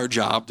 it's not our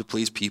job to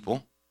please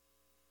people,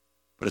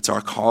 but it's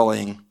our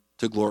calling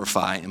to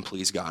glorify and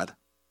please God.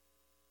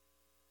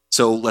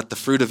 So let the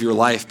fruit of your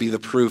life be the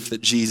proof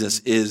that Jesus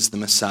is the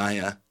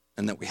Messiah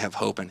and that we have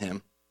hope in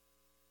him.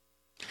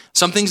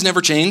 Some things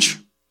never change,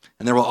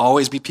 and there will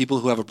always be people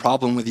who have a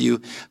problem with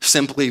you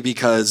simply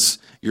because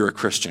you're a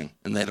Christian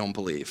and they don't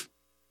believe.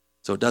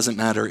 So it doesn't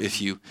matter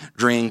if you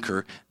drink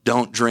or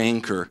don't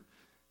drink,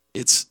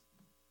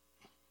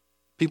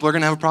 people are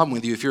going to have a problem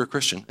with you if you're a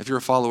Christian, if you're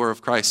a follower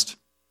of Christ.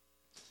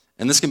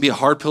 And this can be a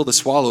hard pill to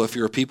swallow if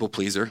you're a people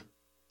pleaser.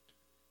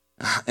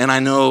 And I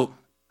know,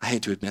 I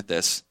hate to admit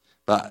this,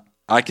 but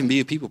I can be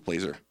a people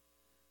pleaser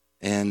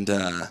and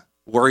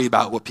worry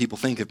about what people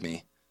think of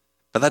me.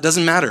 But that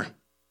doesn't matter.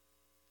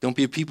 Don't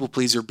be a people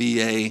pleaser,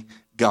 be a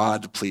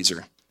God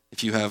pleaser.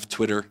 If you have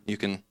Twitter, you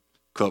can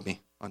quote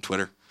me on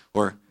Twitter.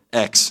 Or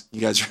X.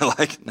 You guys are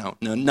like,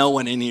 no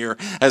one in here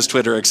has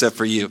Twitter except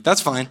for you.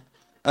 That's fine.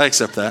 I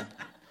accept that.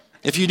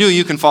 If you do,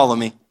 you can follow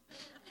me.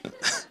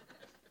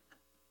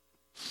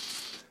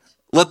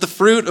 Let the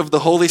fruit of the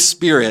Holy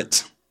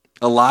Spirit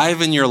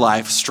alive in your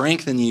life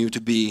strengthen you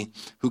to be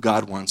who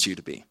God wants you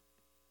to be.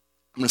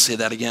 I'm going to say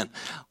that again.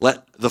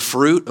 Let the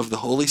fruit of the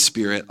Holy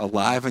Spirit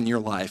alive in your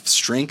life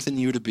strengthen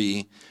you to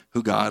be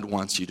who God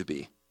wants you to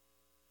be.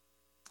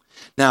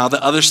 Now,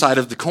 the other side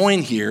of the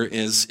coin here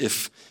is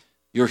if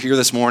you're here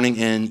this morning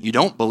and you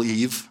don't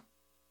believe,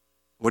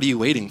 what are you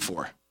waiting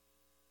for?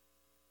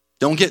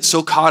 Don't get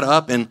so caught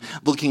up in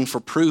looking for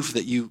proof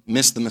that you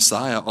missed the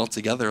Messiah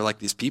altogether like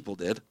these people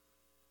did.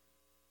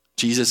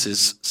 Jesus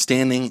is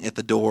standing at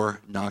the door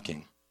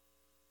knocking.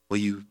 Will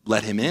you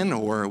let him in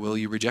or will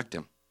you reject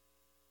him?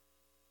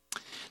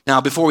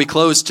 Now, before we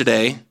close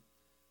today,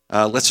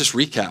 let's just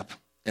recap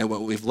at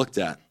what we've looked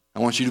at. I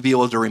want you to be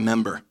able to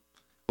remember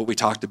what we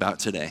talked about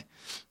today.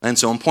 And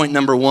so in point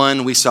number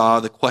 1, we saw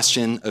the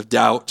question of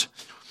doubt.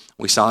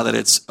 We saw that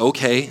it's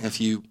okay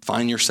if you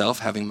find yourself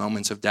having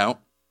moments of doubt,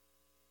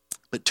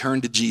 but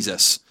turn to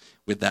Jesus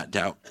with that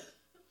doubt.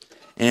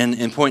 And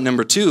in point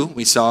number 2,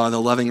 we saw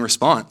the loving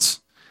response.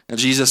 Now,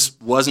 Jesus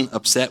wasn't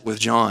upset with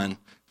John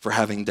for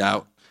having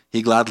doubt.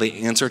 He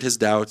gladly answered his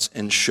doubts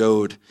and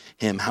showed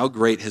him how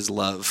great his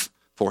love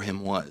for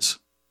him was.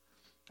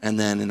 And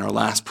then in our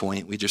last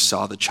point, we just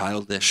saw the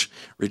childish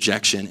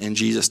rejection. And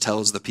Jesus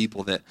tells the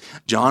people that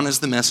John is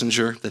the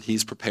messenger, that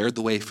he's prepared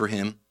the way for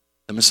him,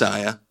 the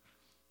Messiah.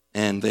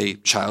 And they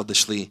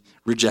childishly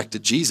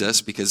rejected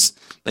Jesus because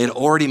they had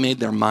already made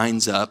their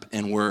minds up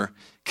and were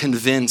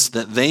convinced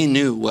that they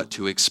knew what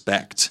to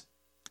expect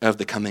of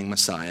the coming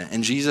Messiah.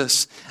 And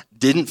Jesus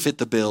didn't fit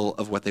the bill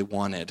of what they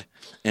wanted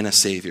in a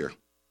Savior.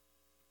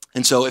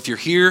 And so if you're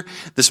here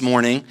this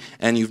morning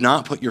and you've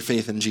not put your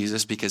faith in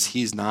Jesus because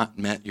he's not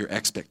met your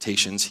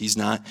expectations, he's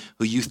not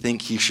who you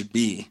think he should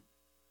be,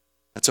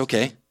 that's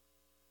okay.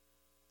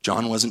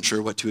 John wasn't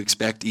sure what to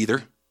expect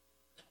either.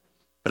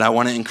 But I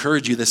want to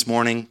encourage you this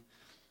morning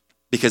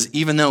because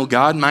even though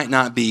God might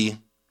not be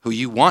who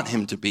you want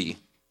him to be,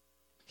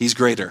 he's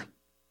greater.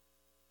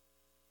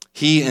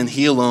 He and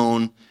he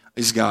alone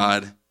is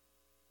God,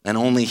 and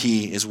only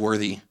he is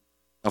worthy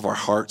of our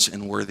hearts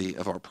and worthy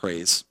of our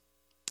praise.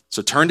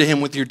 So turn to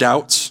him with your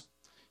doubts,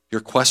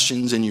 your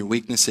questions, and your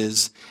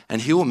weaknesses,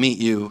 and he will meet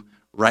you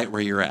right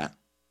where you're at.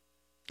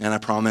 And I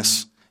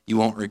promise you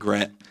won't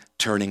regret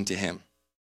turning to him.